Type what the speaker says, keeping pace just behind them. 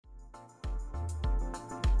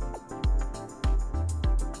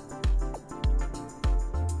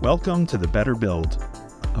Welcome to The Better Build,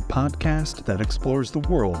 a podcast that explores the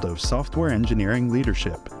world of software engineering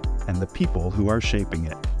leadership and the people who are shaping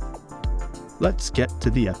it. Let's get to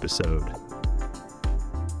the episode.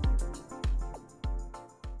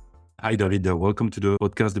 Hi, David. Welcome to the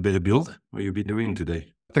podcast, The Better Build. What have you been doing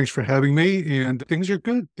today? Thanks for having me. And things are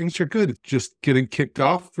good. Just getting kicked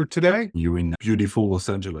off for today. You're in beautiful Los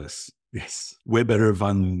Angeles. Yes. Way better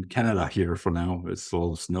than Canada here for now. It's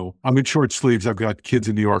all snow. I'm in short sleeves. I've got kids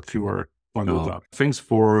in New York who are bundled up. Thanks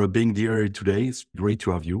for being here today. It's great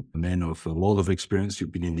to have you. A man of a lot of experience.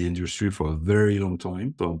 You've been in the industry for a very long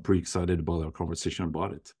time. So I'm pretty excited about our conversation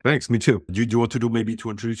about it. Thanks. Me too. Do you want to do maybe to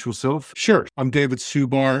introduce yourself? Sure. I'm David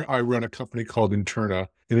Subar. I run a company called Interna.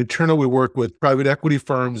 In Interna, we work with private equity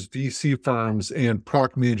firms, VC firms, and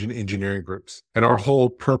product management engineering groups. And our whole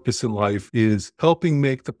purpose in life is helping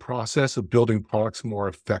make the process of building products more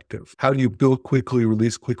effective. How do you build quickly,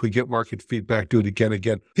 release quickly, get market feedback, do it again and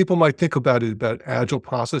again? People might think about it about agile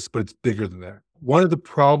process, but it's bigger than that. One of the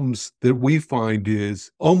problems that we find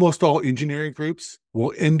is almost all engineering groups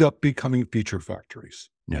will end up becoming feature factories.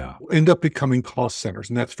 End up becoming cost centers,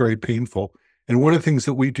 and that's very painful. And one of the things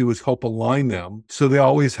that we do is help align them so they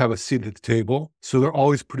always have a seat at the table. So they're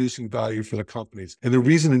always producing value for the companies. And the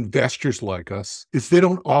reason investors like us is they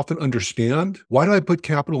don't often understand, why do I put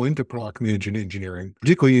capital into product management engineering,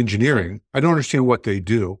 particularly engineering? I don't understand what they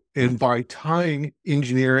do. And by tying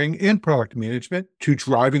engineering and product management to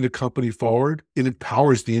driving the company forward, it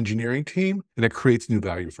empowers the engineering team and it creates new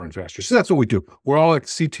value for investors. So that's what we do. We're all like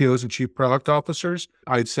CTOs and chief product officers.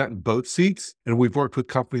 I had sat in both seats, and we've worked with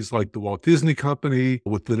companies like the Walt Disney Company,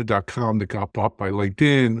 with Lynda.com that got bought by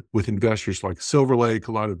LinkedIn, with investors like Silver Lake,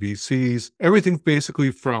 a lot of VCs, everything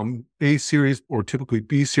basically from A series or typically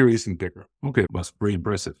B series and bigger. Okay, that's pretty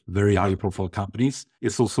impressive. Very high profile companies.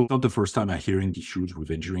 It's also not the first time I'm hearing issues with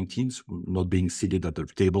engineering teams not being seated at the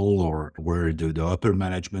table, or where the upper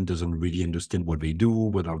management doesn't really understand what they do,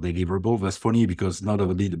 what are deliverable. That's funny because not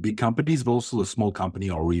only the big companies, but also the small company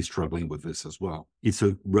are really struggling with this as well. It's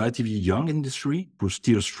a relatively young industry. We're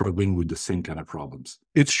still struggling with the same kind of problems.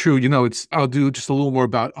 It's true. I'll do just a little more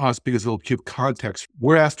about us because it'll give context.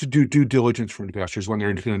 We're asked to do due diligence for investors when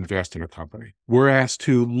they're going to invest in a company. We're asked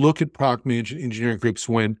to look at product management engineering groups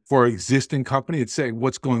when, for an existing company, it's saying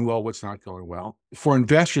what's going well, what's not going well. For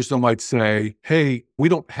investors, they might say, hey, we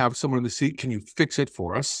don't have someone in the seat. Can you fix it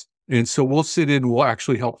for us? And so we'll sit in, we'll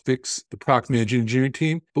actually help fix the product management engineering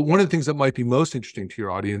team. But one of the things that might be most interesting to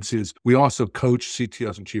your audience is we also coach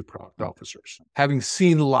CTOs and chief product officers. Having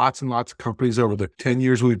seen lots and lots of companies over the 10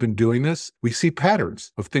 years we've been doing this, we see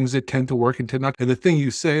patterns of things that tend to work and tend not. And the thing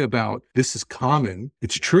you say about this is common,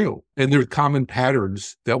 it's true. And there are common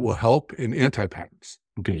patterns that will help and anti-patterns.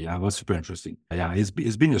 Okay, yeah, that's super interesting. Yeah, it's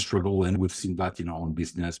been a struggle, and we've seen that in our own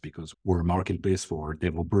business because we're a marketplace for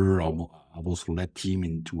developer. I've also led team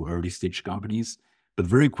into early stage companies, but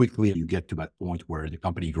very quickly you get to that point where the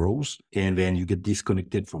company grows and then you get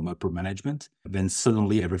disconnected from upper management. Then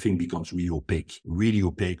suddenly everything becomes really opaque,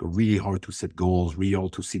 really hard to set goals, really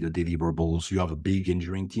hard to see the deliverables. You have a big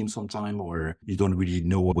engineering team sometime where you don't really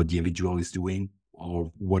know what the individual is doing,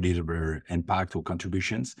 or what is their impact or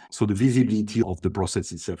contributions. So the visibility of the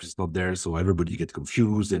process itself is not there. So everybody gets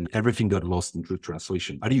confused and everything got lost in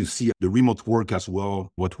translation. How do you see the remote work as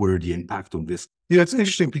well? What were the impact on this? Yeah, it's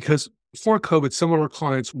interesting because before COVID, some of our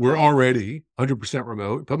clients were already 100%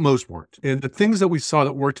 remote, but most weren't. And the things that we saw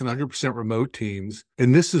that worked in 100% remote teams,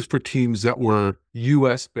 and this is for teams that were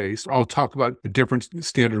US based. I'll talk about a different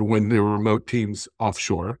standard when there were remote teams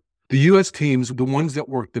offshore. The US teams, the ones that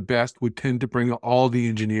work the best, would tend to bring all the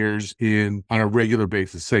engineers in on a regular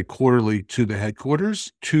basis, say quarterly, to the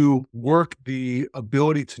headquarters to work the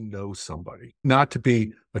ability to know somebody, not to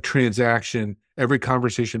be a transaction, every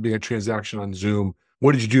conversation being a transaction on Zoom.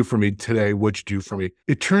 What did you do for me today? What'd you do for me?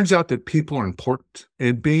 It turns out that people are important,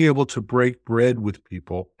 and being able to break bread with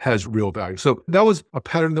people has real value. So that was a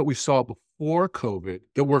pattern that we saw before COVID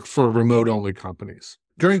that worked for remote only companies.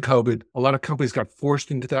 During COVID, a lot of companies got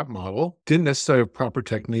forced into that model, didn't necessarily have proper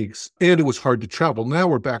techniques, and it was hard to travel. Now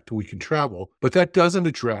we're back to we can travel, but that doesn't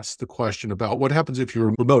address the question about what happens if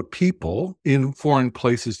you're remote people in foreign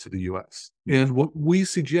places to the US. And what we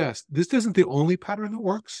suggest, this isn't the only pattern that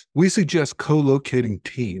works. We suggest co-locating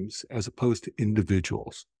teams as opposed to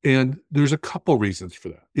individuals. And there's a couple reasons for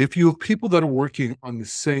that. If you have people that are working on the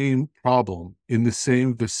same problem in the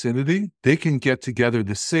same vicinity, they can get together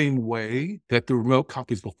the same way that the remote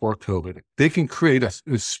companies before COVID. They can create a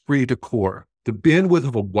esprit de corps. The bandwidth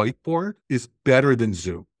of a whiteboard is better than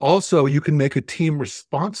Zoom. Also, you can make a team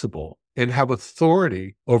responsible and have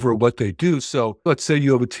authority over what they do. So let's say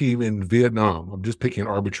you have a team in Vietnam. I'm just picking an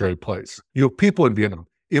arbitrary place. You have people in Vietnam.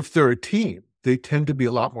 if they're a team, they tend to be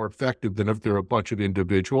a lot more effective than if they're a bunch of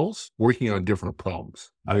individuals working on different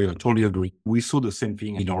problems. I totally agree. We saw the same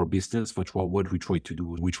thing in our business, but what we try to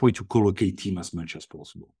do, we try to co-locate team as much as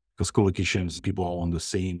possible. Because co-locations, people are on the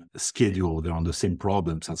same schedule, they're on the same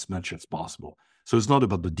problems as much as possible. So it's not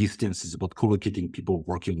about the distance, it's about co-locating people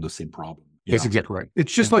working on the same problem. That's exactly right.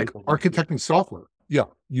 It's just like architecting software. Yeah,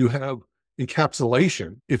 you have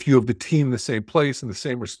encapsulation. If you have the team in the same place and the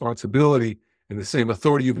same responsibility and the same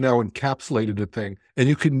authority, you've now encapsulated a thing, and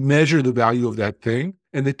you can measure the value of that thing.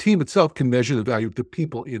 And the team itself can measure the value of the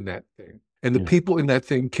people in that thing. And the people in that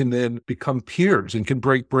thing can then become peers and can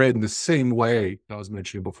break bread in the same way I was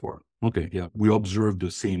mentioning before. Okay, yeah. We observed the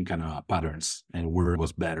same kind of patterns and where it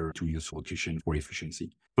was better to use location for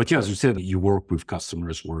efficiency. But yeah, as you said, you work with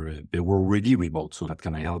customers where they were already remote, so that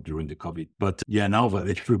kind of helped during the COVID. But yeah, now that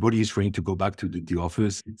everybody is trying to go back to the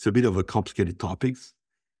office, it's a bit of a complicated topic.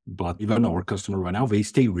 But even our customer right now, they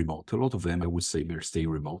stay remote. A lot of them, I would say, they stay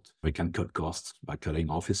remote. They can cut costs by cutting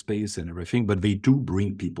office space and everything, but they do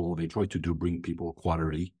bring people. They try to bring people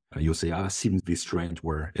quarterly. You say, I've seen this trend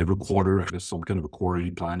where every quarter there's some kind of a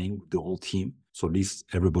quarterly planning with the whole team. So at least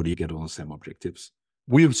everybody get on the same objectives.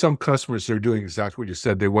 We have some customers that are doing exactly what you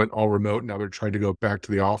said. They went all remote. Now they're trying to go back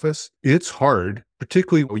to the office. It's hard,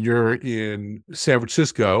 particularly when you're in San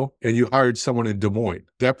Francisco and you hired someone in Des Moines.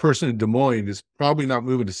 That person in Des Moines is probably not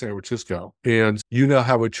moving to San Francisco. And you now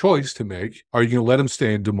have a choice to make. Are you going to let them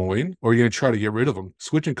stay in Des Moines, or are you going to try to get rid of them?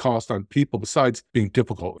 Switching costs on people, besides being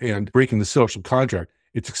difficult and breaking the social contract,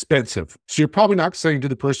 it's expensive. So you're probably not saying to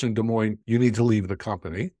the person in Des Moines, you need to leave the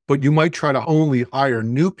company, but you might try to only hire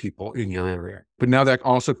new people in your area. But now that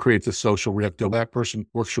also creates a social rift. That person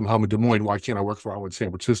works from home in Des Moines. Why can't I work from home in San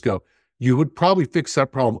Francisco? You would probably fix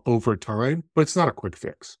that problem over time, but it's not a quick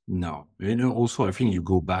fix. No. Also, I think you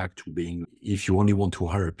go back to being, if you only want to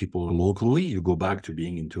hire people locally, you go back to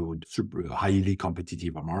being into a super highly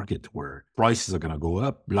competitive market where prices are going to go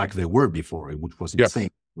up like they were before, which was insane.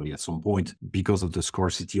 Really, at some point, because of the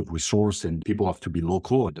scarcity of resource and people have to be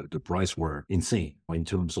local, the price were insane in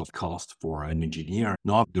terms of cost for an engineer.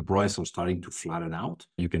 Now the price are starting to flatten out.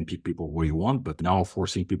 You can pick people where you want, but now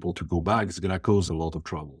forcing people to go back is going to cause a lot of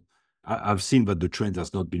trouble. I've seen that the trend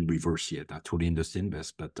has not been reversed yet. I totally understand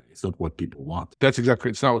this, but it's not what people want. That's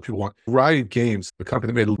exactly, it's not what people want. Riot Games, the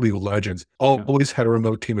company that made League of Legends, always had a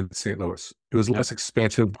remote team in St. Louis. It was less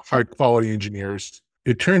expensive, high quality engineers.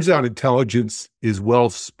 It turns out intelligence is well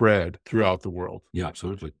spread throughout the world. Yeah,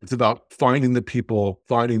 absolutely. It's about finding the people,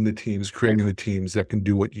 finding the teams, creating the teams that can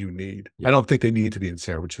do what you need. Yeah. I don't think they need to be in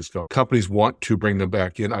San Francisco. Companies want to bring them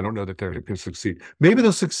back in. I don't know that they're going to succeed. Maybe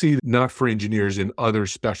they'll succeed not for engineers in other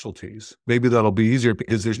specialties. Maybe that'll be easier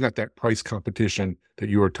because there's not that price competition that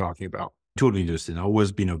you were talking about. Totally understand. I've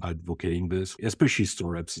always been advocating this, especially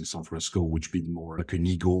startups in San Francisco, which been more like an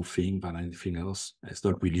ego thing than anything else. It's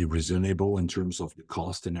not really reasonable in terms of the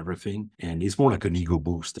cost and everything. And it's more like an ego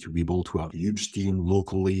boost to be able to have a huge team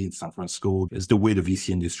locally in San Francisco. It's the way the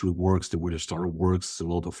VC industry works, the way the startup works. A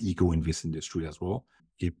lot of ego in this industry as well.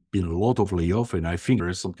 There's been a lot of layoff, and I think there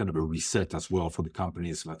is some kind of a reset as well for the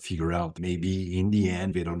companies that figure out maybe in the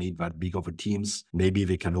end they don't need that big of a teams. Maybe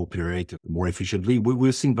they can operate more efficiently.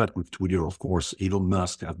 We're seeing that with Twitter, of course. Elon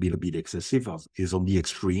Musk has been a bit excessive, is on the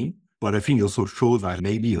extreme. But I think it also shows that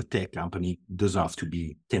maybe a tech company doesn't have to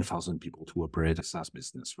be 10,000 people to operate a SaaS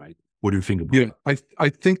business, right? What do you think about that? I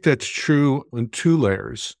think that's true on 2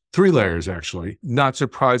 layers. 3 layers, actually. Not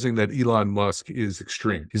surprising that Elon Musk is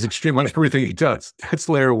extreme. He's extreme on everything he does. That's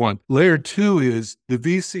layer 1. Layer 2 is the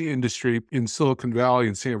VC industry in Silicon Valley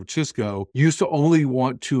and San Francisco used to only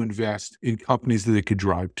want to invest in companies that they could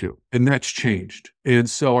drive to. And that's changed. And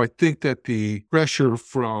so I think that the pressure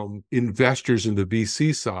from investors in the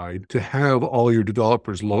VC side to have all your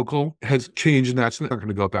developers local has changed, and that's not going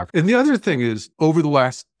to go back. And the other thing is, over the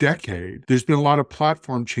last decade, there's been a lot of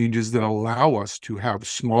platform changes that allow us to have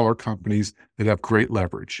smaller companies that have great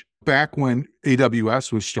leverage. Back when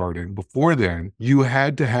AWS was starting, before then, you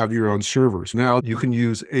had to have your own servers. Now you can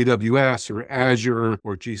use AWS or Azure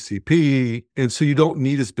or GCP, and so you don't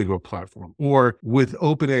need as big of a platform. Or with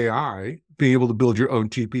OpenAI, being able to build your own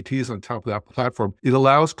GPTs on top of that platform, it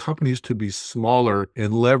allows companies to be smaller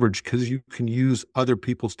and leverage because you can use other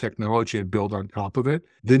people's technology and build on top of it.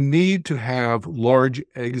 The need to have large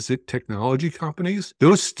exit technology companies,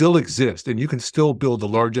 those still exist, and you can still build a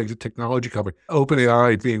large exit technology company.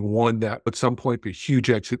 OpenAI being one that at some point be a huge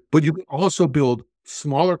exit, but you can also build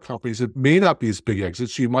smaller companies that may not be as big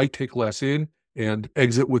exits. So you might take less in and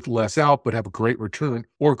exit with less out, but have a great return,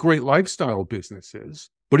 or great lifestyle businesses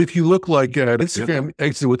But if you look like Instagram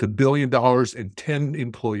exited with $1 billion and 10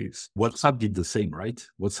 employees. WhatsApp did the same, right?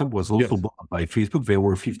 WhatsApp was also bought by Facebook. There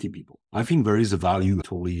were 50 people. I think there is a value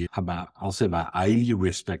totally about, I'll say about highly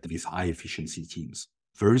respect these high efficiency teams.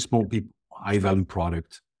 Very small people, high value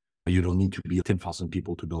product. You don't need to be 10,000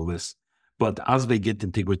 people to build this. But as they get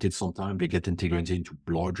integrated, sometimes they get integrated into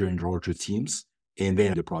larger and larger teams. And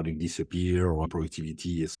then the product disappear or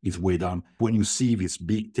productivity is way down. When you see these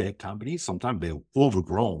big tech companies, sometimes they're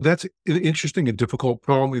overgrown. That's an interesting and difficult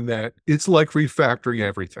problem in that it's like refactoring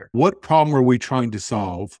everything. What problem are we trying to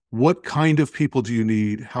solve? What kind of people do you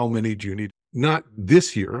need? How many do you need? Not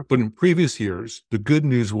this year, but in previous years, the good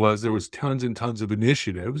news was there was tons and tons of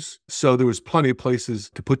initiatives. So there was plenty of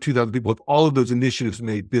places to put 2,000 people. If all of those initiatives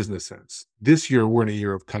made business sense. This year, we're in a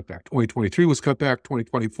year of cutback. 2023 was cutback.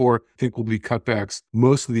 2024, I think will be cutbacks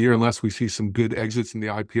most of the year unless we see some good exits in the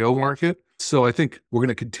IPO market. So I think we're going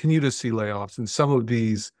to continue to see layoffs, and some of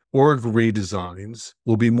these org redesigns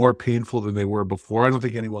will be more painful than they were before. I don't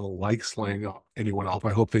think anyone likes laying off anyone off.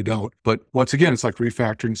 I hope they don't. But once again, it's like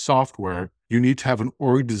refactoring software. You need to have an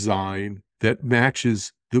org design that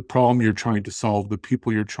matches the problem you're trying to solve, the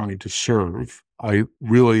people you're trying to serve. I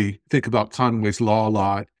really think about Conway's Law a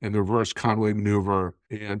lot and the reverse Conway maneuver,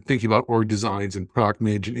 and thinking about org designs and product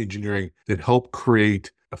management engineering that help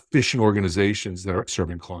create efficient organizations that are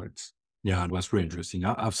serving clients. Yeah, it was very interesting.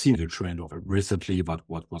 I've seen the trend of recently about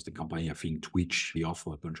what was the company, I think Twitch, they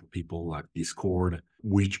offer a bunch of people like Discord,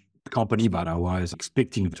 which company that I was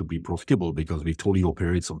expecting to be profitable because we totally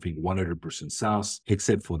operate something 100% SaaS,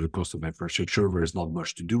 except for the cost of infrastructure. There's not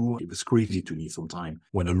much to do. It was crazy to me sometimes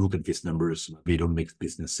when I look at these numbers, they don't make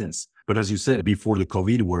business sense. But as you said, before the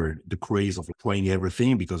COVID, where the craze of trying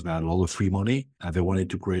everything because they had a lot of free money, and they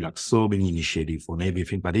wanted to create like so many initiatives on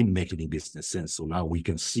everything, but didn't make any business sense. So now we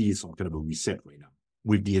can see some kind of a reset right now.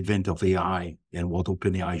 With the advent of AI and what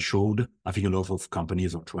OpenAI showed, I think a lot of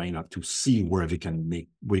companies are trying to see where they can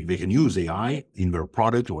use AI in their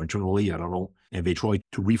product or internally, I don't know, and they try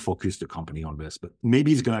to refocus the company on this. But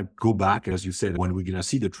maybe it's going to go back, as you said, when we're going to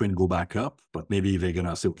see the trend go back up, but maybe they're going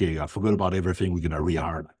to say, okay, I forgot about everything, we're going to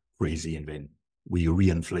rehire like crazy, and then we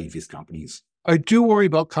reinflate these companies. I do worry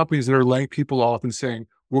about companies that are laying people off and saying,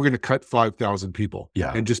 we're going to cut 5,000 people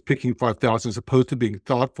and just picking 5,000 as opposed to being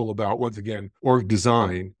thoughtful about, once again, org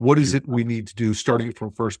design. What is it we need to do starting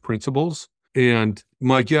from first principles? And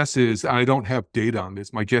my guess is, I don't have data on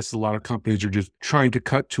this. My guess is a lot of companies are just trying to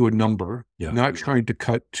cut to a number, not trying to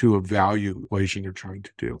cut to a value equation you're trying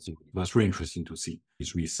to do. That's really interesting to see.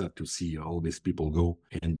 It's really sad to see all these people go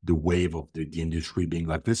and the wave of the industry being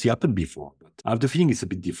like this. It happened before, but I have the feeling it's a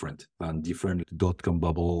bit different than different dot-com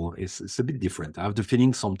bubble. It's a bit different. I have the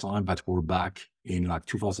feeling sometime that we're back in like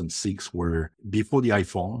 2006, where before the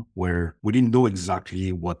iPhone, where we didn't know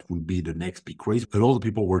exactly what would be the next big craze. But all the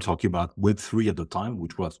people were talking about Web3 at the time,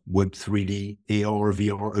 which was Web 3D, AR,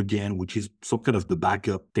 VR again, which is some kind of the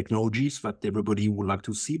backup technologies that everybody would like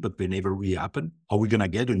to see, but they never really happen. Are we going to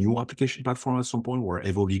get a new application platform at some point where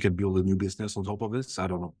everybody can build a new business on top of this? I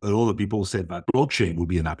don't know. A lot of people said that blockchain would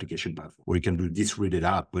be an application platform where you can do distributed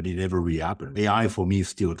app, but it never really happened. AI for me is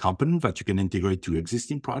still a component that you can integrate to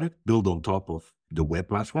existing product, build on top of the web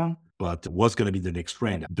platform. But what's going to be the next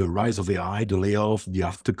trend? The rise of AI, the layoff, the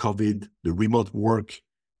after COVID, the remote work,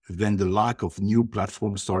 then the lack of new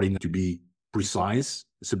platforms starting to be precise.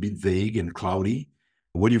 It's a bit vague and cloudy.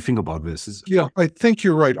 What do you think about this? Yeah, I think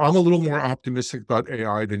you're right. I'm a little more optimistic about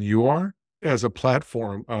AI than you are as a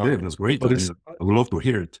platform. Yeah, that's great. I would love to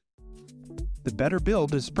hear it. The Better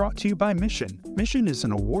Build is brought to you by Mission. Mission is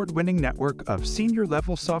an award-winning network of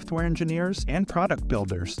senior-level software engineers and product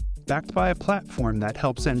builders, backed by a platform that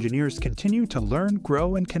helps engineers continue to learn,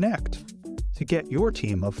 grow, and connect. To get your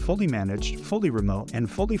team of fully managed, fully remote,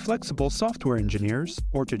 and fully flexible software engineers,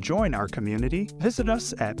 or to join our community, visit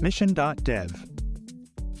us at mission.dev.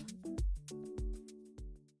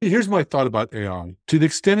 Here's my thought about AI. To the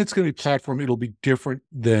extent it's going to be platform, it'll be different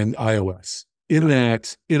than iOS, in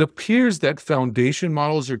that it appears that foundation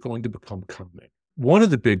models are going to become common. One of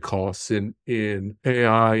the big costs in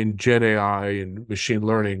AI and Gen AI and machine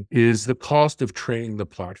learning is the cost of training the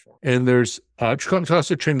platform. And there's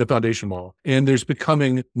cost of training the foundation model. And there's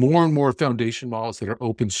becoming more and more foundation models that are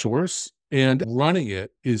open source, and running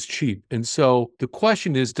it is cheap. And so the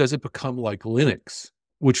question is, does it become like Linux?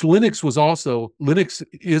 Which Linux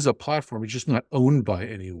is a platform, it's just not owned by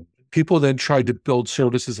anyone. People then tried to build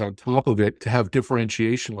services on top of it to have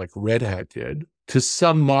differentiation like Red Hat did, to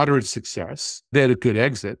some moderate success. They had a good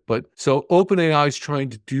exit. But so OpenAI is trying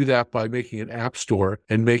to do that by making an app store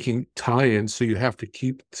and making tie-ins so you have to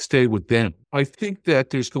stay with them. I think that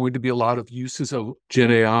there's going to be a lot of uses of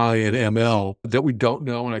Gen AI and ML that we don't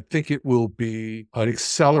know. And I think it will be an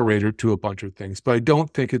accelerator to a bunch of things. But I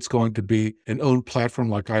don't think it's going to be an own platform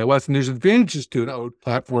like iOS. And there's advantages to an own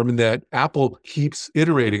platform in that Apple keeps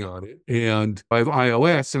iterating on it. And I have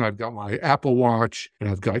iOS and I've got my Apple Watch and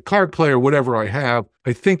I've got CarPlay or whatever I have.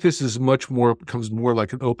 I think this is becomes more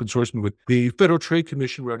like an open source movement. The Federal Trade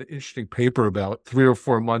Commission wrote an interesting paper about 3 or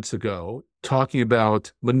 4 months ago talking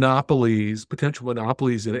about potential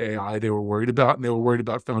monopolies in AI they were worried about. And they were worried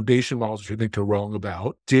about foundation models, which I think they're wrong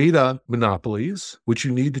about. Data monopolies, which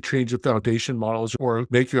you need to change the foundation models or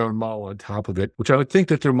make your own model on top of it, which I would think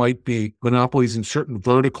that there might be monopolies in certain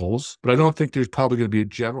verticals, but I don't think there's probably going to be a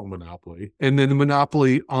general monopoly. And then the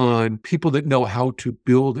monopoly on people that know how to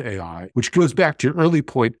build AI, which goes back to your early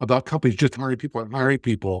point about companies just hiring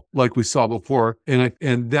people like we saw before.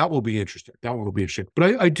 And that will be interesting. That one will be interesting.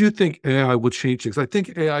 But I do think AI will change things. I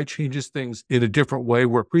think AI changes things in a different way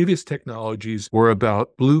where previous technologies were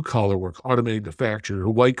about blue collar work, automating the factory, or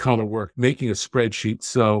white collar work, making a spreadsheet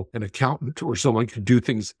so an accountant or someone can do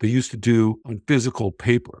things they used to do on physical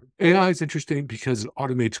paper. AI is interesting because it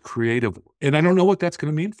automates creative work. And I don't know what that's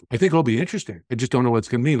going to mean. I think it'll be interesting. I just don't know what it's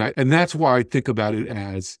going to mean. And that's why I think about it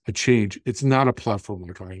as a change. It's not a platform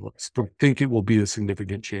like iOS, but I think it will be a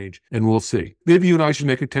significant change, and we'll see. Maybe you and I should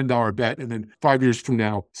make a $10 bet, and then 5 years from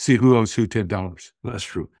now, see who owes who $10. That's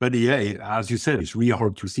true. But yeah, as you said, it's really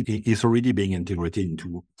hard to see. It's already being integrated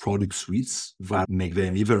into product suites that make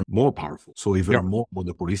them even more powerful. So even more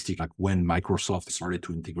monopolistic, like when Microsoft started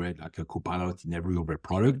to integrate like a Copilot in every other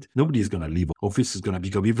product, nobody is going to leave. Office is going to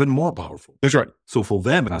become even more powerful. That's right. So for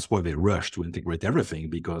them, that's why they rushed to integrate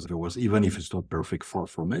everything, because even if it's not perfect, far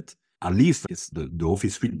from it, at least the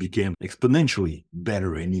Office suite became exponentially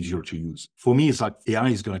better and easier to use. For me, it's like AI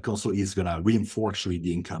is going to reinforce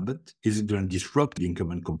the incumbent. Is it going to disrupt the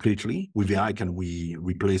incumbent completely? With AI, can we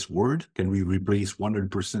replace Word? Can we replace 100%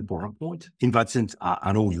 PowerPoint? In that sense,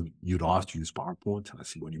 I know you don't have to use PowerPoint. I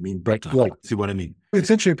see what you mean. But see what I mean? It's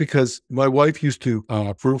interesting because my wife used to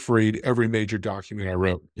proofread every major document I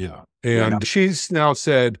wrote. Yeah. And she now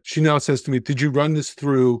says to me, did you run this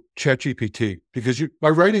through ChatGPT? Because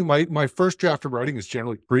my first draft of writing is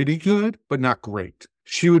generally pretty good, but not great.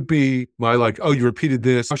 She would be oh, you repeated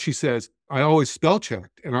this. She says, I always spell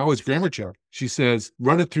checked and I always grammar checked. She says,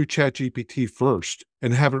 run it through ChatGPT first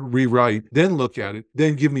and have it rewrite, then look at it,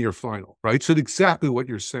 then give me your final, right? So it's exactly what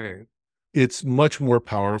you're saying. It's much more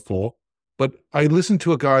powerful. But I listened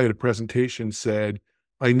to a guy at a presentation said,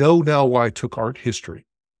 I know now why I took art history.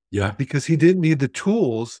 Yeah. Because he didn't need the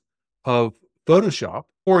tools of Photoshop,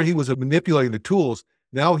 or he was manipulating the tools.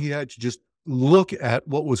 Now he had to just look at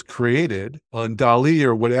what was created on DALL-E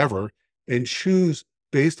or whatever and choose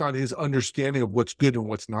based on his understanding of what's good and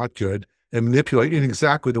what's not good and manipulate in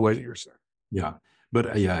exactly the way that you're saying. Yeah.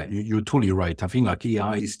 But you're totally right. I think like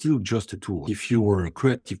AI is still just a tool. If you were a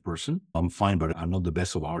creative person, I'm fine, but I'm not the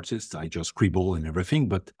best of artists. I just scribble and everything.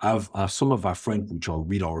 But I have some of our friends which are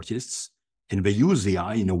real artists, and they use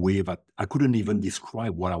AI in a way that I couldn't even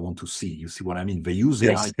describe what I want to see. You see what I mean? They use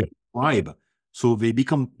AI to describe. So the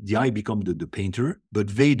AI become the painter, but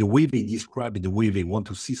the way they describe it, the way they want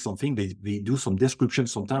to see something, they do some description.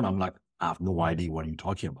 Sometimes I'm like, I have no idea what you're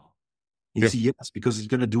talking about. You see, yes, because it's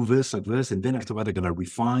going to do this like this, and then after that, they're going to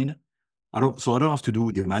refine. I don't have to do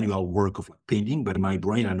the manual work of like painting, but in my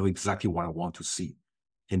brain, I know exactly what I want to see.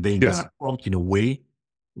 And then it's prompt in a way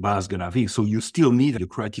that's going to be. So you still need the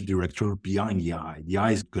creative director behind the AI. The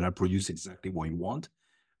AI is going to produce exactly what you want,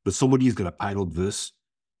 but somebody is going to pilot this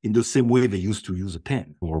in the same way they used to use a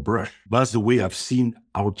pen or a brush. That's the way I've seen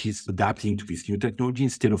artists adapting to this new technology.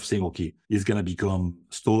 Instead of saying, okay, it's going to become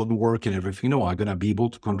stonework and everything. No, I'm going to be able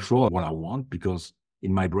to control what I want because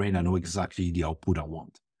in my brain, I know exactly the output I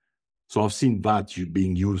want. So I've seen that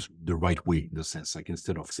being used the right way in the sense, like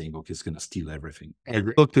instead of saying, okay, it's going to steal everything. I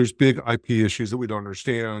agree. Look, there's big IP issues that we don't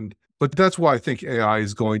understand, but that's why I think AI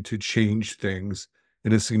is going to change things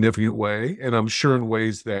in a significant way. And I'm sure in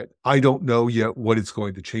ways that I don't know yet what it's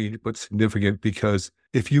going to change, but significant, because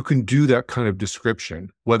if you can do that kind of description,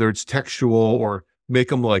 whether it's textual or make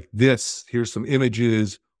them like this, here's some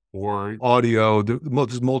images or audio, this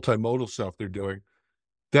multimodal stuff they're doing,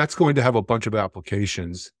 that's going to have a bunch of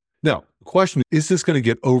applications. Now, the question is this going to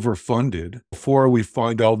get overfunded before we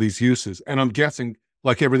find all these uses? And I'm guessing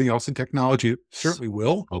like everything else in technology, it certainly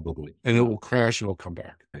will. Probably. And it will crash and it'll come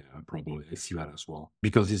back. Yeah, probably. I see that as well.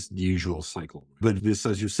 Because it's the usual cycle. But this,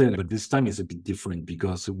 as you said, but this time is a bit different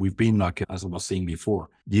because we've been like, as I was saying before,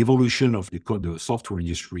 the evolution of the software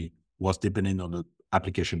industry was dependent on the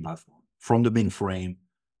application platform. From the mainframe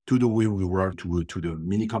to the way we were to the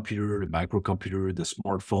mini computer, the microcomputer, the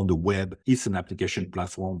smartphone, the web. It's an application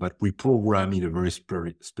platform, but we program in a very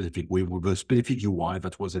specific way with a specific UI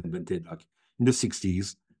that was invented like in the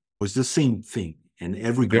 60s. It was the same thing. And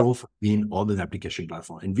every growth being on an application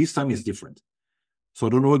platform. And this time is different. So I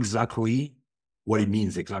don't know exactly what it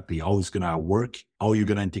means exactly, how it's going to work, how you're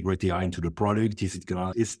going to integrate AI into the product.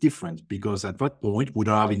 It's different because at that point, we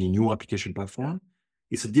don't have any new application platform.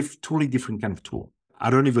 It's a totally different kind of tool. I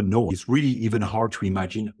don't even know. It's really even hard to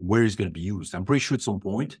imagine where it's going to be used. I'm pretty sure at some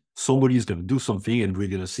point, somebody is going to do something and we're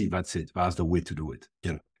going to see that's it. That's the way to do it.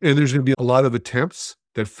 And there's going to be a lot of attempts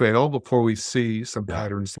that fail before we see some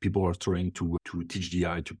patterns. People are trying to teach the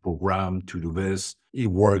AI to program, to do this. It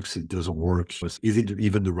works, it doesn't work. Is it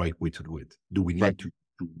even the right way to do it? Do we need to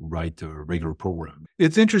write a regular program?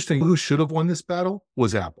 It's interesting. Who should have won this battle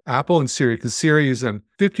was Apple. Apple and Siri, because Siri is on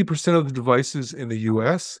 50% of the devices in the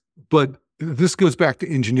US, but this goes back to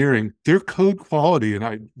engineering. Their code quality, and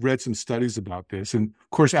I read some studies about this, and of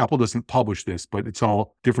course, Apple doesn't publish this, but it's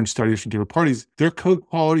all different studies from different parties. Their code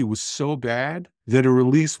quality was so bad that a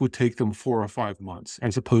release would take them 4 or 5 months,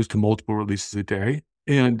 as opposed to multiple releases a day.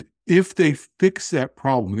 And if they fix that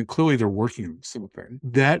problem, and clearly they're working on something,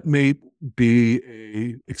 that may be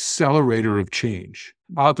an accelerator of change.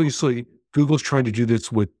 Obviously, Google's trying to do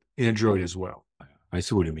this with Android as well. I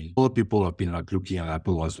see what you mean. A lot of people have been like looking at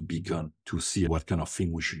Apple as a beacon to see what kind of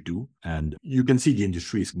thing we should do. And you can see the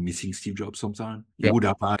industry is missing Steve Jobs sometimes. He would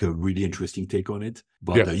have like a really interesting take on it.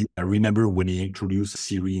 But I remember when he introduced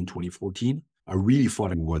Siri in 2014, I really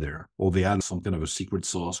thought we were there. Or they had some kind of a secret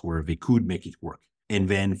sauce where they could make it work. And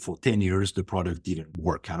then for 10 years, the product didn't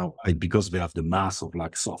work. Because they have the mass of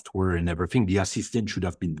like software and everything, the assistant should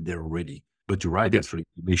have been there already. But you're right, actually,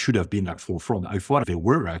 they should have been like forefront. I thought they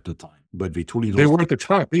were at the time, but they totally lost. They were at the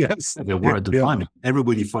time, yes. They were at the time.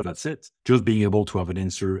 Everybody thought that's it. Just being able to have an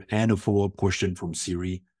answer and a follow-up question from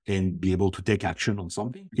Siri and be able to take action on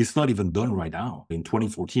something. It's not even done right now. In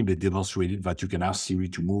 2014, they demonstrated that you can ask Siri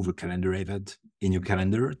to move a calendar event in your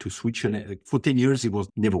calendar to switch. For 10 years, it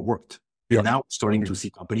never worked. And now starting to see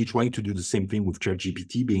companies trying to do the same thing with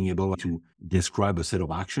ChatGPT, being able to describe a set of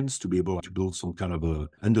actions, to be able to build some kind of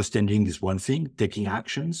understanding this one thing, taking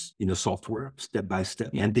actions in a software step by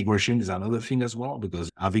step. Integration is another thing as well, because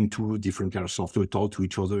having 2 different kind of software talk to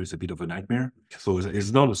each other is a bit of a nightmare. So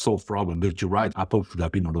it's not a solved problem, but you're right. Apple should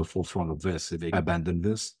have been on the forefront of this. If they abandoned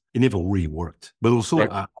this, it never really worked. But also,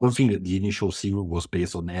 I don't think that the initial Siri was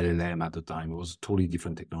based on LLM at the time. It was a totally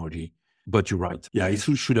different technology. But you're right. Yeah, it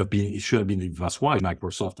should have been. That's why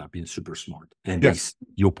Microsoft have been super smart and they see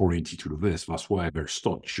the opportunity to do this. That's why their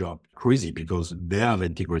stock jumped crazy because they have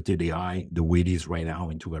integrated AI the way it is right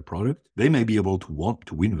now into their product. They may be able to want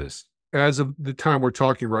to win this. As of the time we're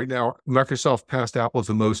talking right now, Microsoft passed Apple as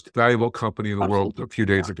the most valuable company in the world a few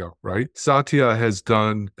days ago, right? Satya has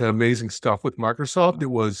done amazing stuff with Microsoft.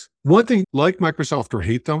 It was one thing, like Microsoft or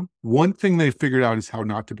hate them, one thing they figured out is how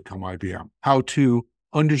not to become IBM, how to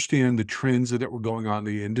understand the trends that were going on in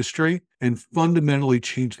the industry and fundamentally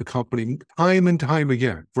change the company time and time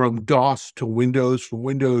again, from DOS to Windows, from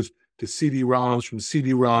Windows to CD-ROMs, from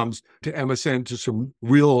CD-ROMs to MSN to some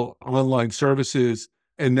real online services.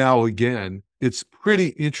 And now again, it's pretty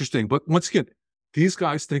interesting. But once again, these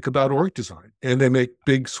guys think about org design and they make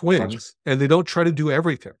big swings and they don't try to do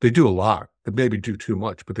everything. They do a lot. They maybe do too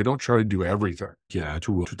much, but they don't try to do everything. Yeah,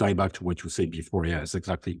 to tie back to what you said before, yes,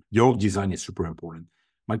 exactly. The org design is super important.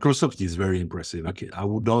 Microsoft is very impressive. I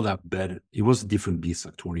would not have bet it was a different beast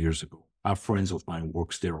like 20 years ago. I have friends of mine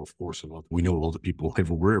works there, of course, a lot. We know a lot of people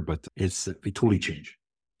everywhere, but it totally changed.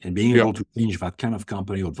 And being able to change that kind of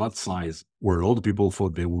company of that size, where a lot of people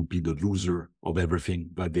thought they would be the loser of everything,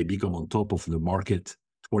 but they become on top of the market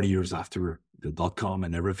 20 years after the .com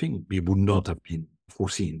and everything, it would not have been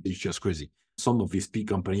foreseen. It's just crazy. Some of these big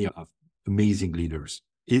companies have amazing leaders.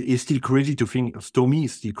 It's still crazy to think, to me,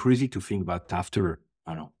 it's still crazy to think that after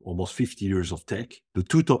almost 50 years of tech, the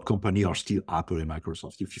 2 top companies are still Apple and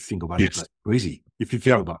Microsoft. If you think about it, that's crazy. If you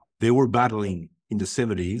think about it, they were battling in the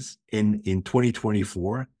 70s and in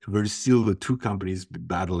 2024, there's still the 2 companies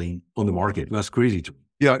battling on the market. That's crazy to me.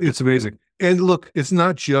 Yeah, it's amazing. And look, it's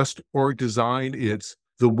not just org design, it's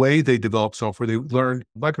the way they develop software.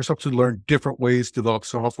 Microsoft had learned different ways to develop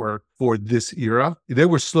software for this era. They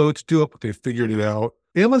were slow to do it, but they figured it out.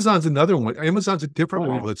 Amazon's another one. Amazon's a different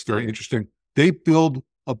one that's very interesting. They build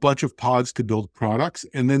a bunch of pods to build products.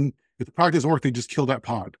 And then if the product doesn't work, they just kill that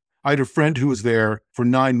pod. I had a friend who was there for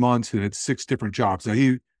 9 months and had 6 different jobs. Now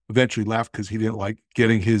he eventually left because he didn't like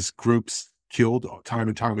getting his groups killed time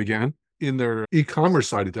and time again. In their e-commerce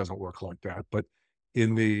side, it doesn't work like that. But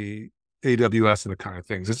in the AWS and the kind of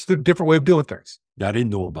things, it's a different way of doing things. Yeah, I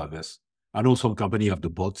didn't know about this. I know some company have the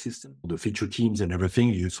pod system, the feature teams and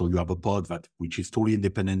everything. So you have a pod which is totally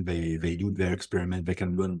independent. They do their experiment. They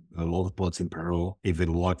can run a lot of pods in parallel. If they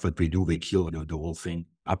like what they do, they kill the whole thing.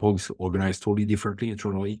 Apple is organized totally differently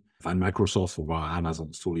internally. And Microsoft or Amazon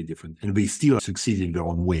is totally different. And they still succeed in their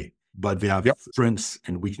own way. But they have strengths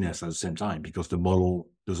and weakness at the same time because the model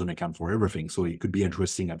doesn't account for everything. So it could be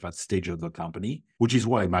interesting at that stage of the company, which is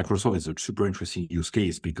why Microsoft is a super interesting use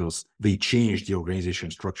case because they changed the organization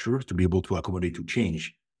structure to be able to accommodate to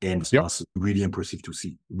change. And that's really impressive to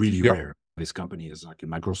see, really rare. This company is like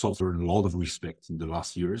Microsoft earned a lot of respect in the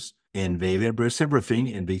last years and they embrace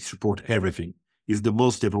everything and they support everything. Is the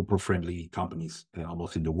most developer-friendly companies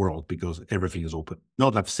almost in the world because everything is open.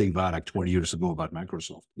 Not that saying that like 20 years ago about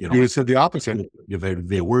Microsoft. You said the opposite.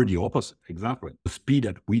 They were the opposite, exactly. The speed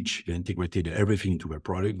at which they integrated everything into their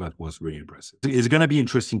product, that was really impressive. It's going to be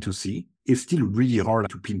interesting to see. It's still really hard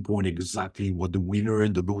to pinpoint exactly what the winner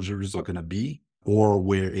and the losers are going to be, or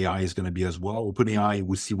where AI is going to be as well. OpenAI,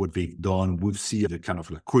 we'll see what they've done. We'll see the kind of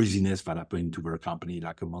like craziness that happened to their company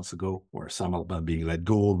like a month ago, where some of them being let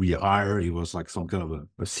go, rehire. It was like some kind of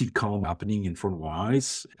a sitcom happening in front of our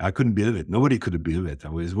eyes. I couldn't believe it. Nobody could believe it.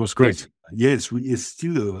 It was crazy. Yeah, it's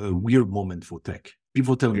still a weird moment for tech.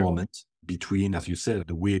 Pivotal moment between, as you said,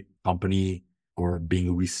 the way company are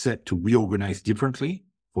being reset to reorganize differently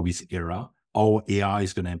for this era. How AI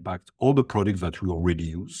is going to impact all the products that we already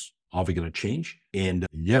use. Are they going to change? And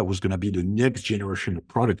it was going to be the next generation of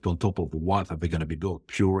product on top of what are they going to be built?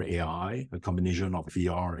 Pure AI, a combination of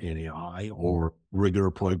VR and AI, or regular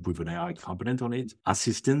product with an AI component on it.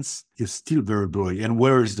 Assistance is still very blurry. And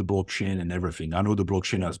where is the blockchain and everything? I know the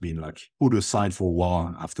blockchain has been like put aside for a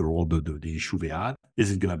while after all the issue they had. Is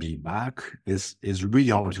it going to be back? It's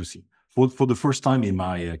really hard to see. For the first time in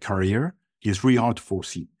my career, it's really hard to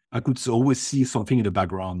foresee. I could always see something in the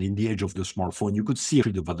background, in the edge of the smartphone. You could see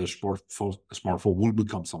that the smartphone will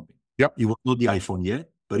become something. Yep. It was not the iPhone yet,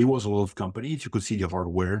 but it was a lot of companies. You could see the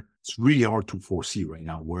hardware. It's really hard to foresee right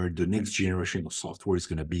now where the next generation of software is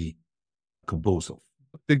going to be composed of.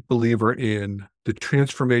 A big believer in the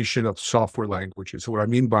transformation of software languages. So what I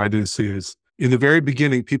mean by this is, in the very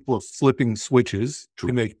beginning, people were flipping switches to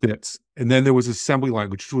make bits. And then there was assembly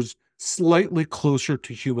language, which was slightly closer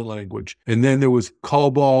to human language. And then there was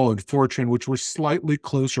COBOL and Fortran, which were slightly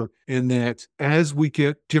closer in that as we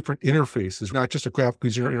get different interfaces, not just a graphical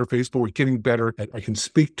user interface, but we're getting better at, I can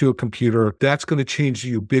speak to a computer. That's going to change the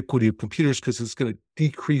ubiquity of computers because it's going to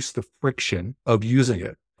decrease the friction of using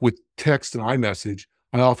it. With text and iMessage,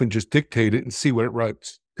 I often just dictate it and see what it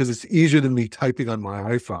writes, because it's easier than me typing on my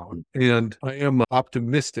iPhone. And I am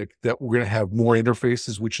optimistic that we're going to have more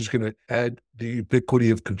interfaces, which is going to add the ubiquity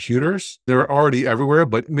of computers. They're already everywhere,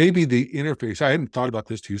 but maybe the interface, I hadn't thought about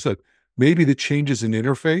this too, so maybe the changes in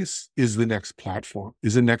interface is the next platform,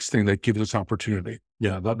 is the next thing that gives us opportunity.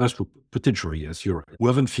 Yeah, that's potentially, yes, you're right. We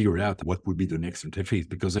haven't figured out what would be the next interface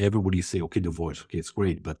because everybody say, okay, the voice, okay, it's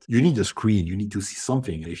great, but you need a screen, you need to see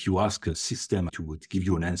something. If you ask a system to give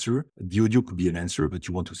you an answer, the audio could be an answer, but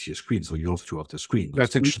you want to see a screen, so you have to have the screen.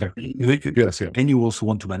 That's interesting. Yes, yeah. And you also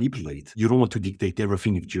want to manipulate. You don't want to dictate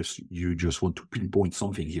everything if you just want to pinpoint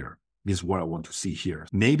something here. This is what I want to see here.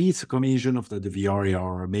 Maybe it's a combination of the VR,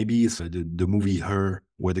 AR. Maybe it's the movie Her,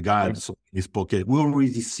 where the guy has in his pocket. We've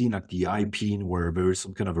already seen like the eye pin, where there is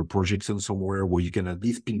some kind of a projection somewhere where you can at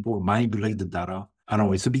least pinpoint, manipulate the data. I don't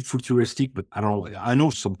know, it's a bit futuristic, but I don't know. I know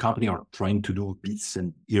some companies are trying to do bits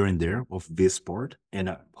and here and there of this part. And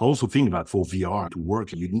I also think that for VR to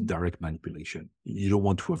work, you need direct manipulation. You don't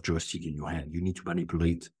want to have joystick in your hand. You need to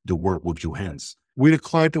manipulate the work with your hands. We had a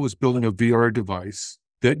client that was building a VR device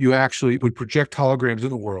that you actually would project holograms in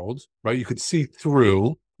the world, right? You could see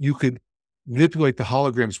through, you could manipulate the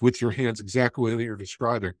holograms with your hands exactly what you're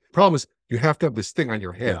describing. Problem is, you have to have this thing on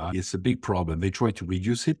your head. Yeah, it's a big problem. They try to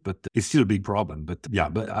reduce it, but it's still a big problem. But yeah,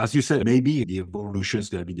 but as you said, maybe the evolution is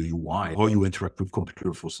going to be the UI, how you interact with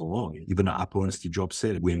computer for so long. Even Apple and Steve Jobs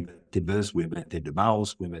said, we invented this, we invented the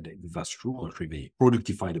mouse, we invented that's true. Actually, they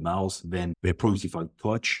productified the mouse, then they productified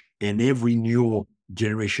touch, and every new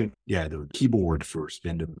generation, the keyboard first,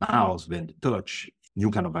 then the mouse, then the touch, new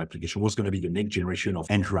kind of application. What's going to be the next generation of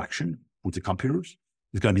interaction with the computers?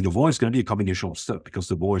 It's going to be the voice, it's going to be a combination of stuff because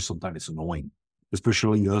the voice sometimes is annoying,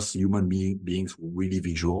 especially us human beings, really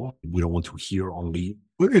visual. We don't want to hear only.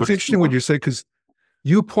 Well, it's interesting what you say, because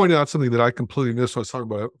You pointed out something that I completely missed when I was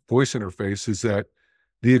talking about voice interface, is that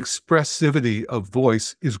the expressivity of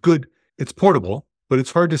voice is good. It's portable, but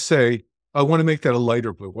it's hard to say, I want to make that a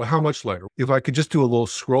lighter blue. Well, how much lighter? If I could just do a little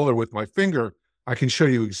scroller with my finger, I can show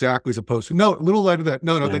you exactly, as opposed to, no, a little lighter that.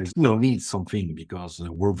 No, that's no need something because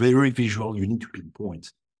we're very visual. You need to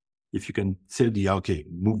pinpoint. If you can say okay,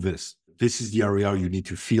 move this. This is the area you need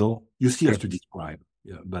to feel. You still have to describe.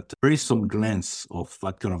 Yeah, but there is some glance of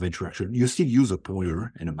that kind of interaction. You still use a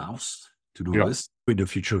pointer and a mouse to do this. In the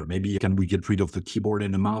future, maybe can we get rid of the keyboard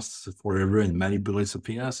and the mouse forever and manipulate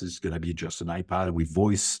something else? It's going to be just an iPad with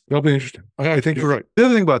voice. That'll be interesting. I think you're right. The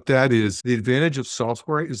other thing about that is the advantage of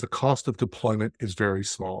software is the cost of deployment is very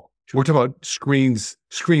small. We're talking about screens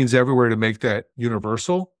everywhere to make that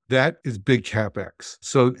universal. That is big CapEx.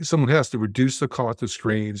 So someone has to reduce the cost of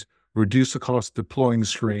screens, reduce the cost of deploying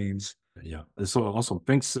screens. Yeah. So awesome.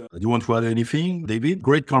 Thanks. Do you want to add anything, David?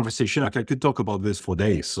 Great conversation. I could talk about this for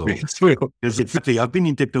days. So exactly, I've been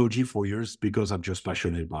in technology for years because I'm just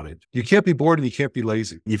passionate about it. You can't be bored and you can't be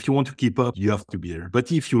lazy. If you want to keep up, you have to be there.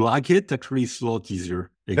 But if you like it, actually it's a lot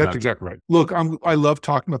easier. Exactly. That's exactly right. Look, I love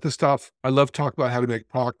talking about this stuff. I love talking about how to make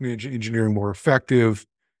product engineering more effective.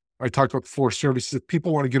 I talked about 4 services. If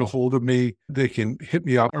people want to get a hold of me, they can hit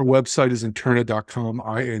me up. Our website is interna.com,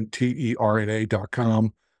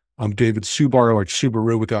 interna.com. I'm David Subar, like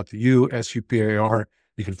Subaru without the U, Supar.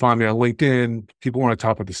 You can find me on LinkedIn. People want to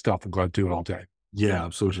talk about this stuff. I'm glad to do it all day. Yeah,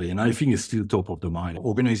 absolutely. And I think it's still top of the mind.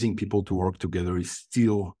 Organizing people to work together is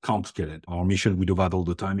still complicated. Our mission, we do that all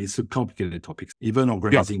the time. It's a complicated topic. Even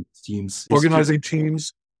organizing teams. Organizing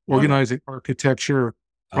architecture,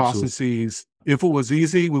 processes. If it was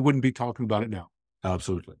easy, we wouldn't be talking about it now.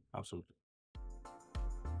 Absolutely. Absolutely.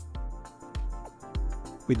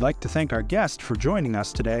 We'd like to thank our guest for joining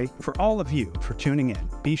us today, for all of you for tuning in.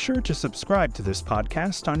 Be sure to subscribe to this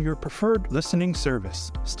podcast on your preferred listening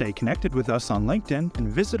service. Stay connected with us on LinkedIn and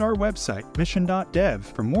visit our website, mission.dev,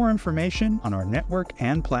 for more information on our network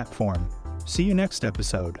and platform. See you next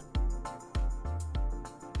episode.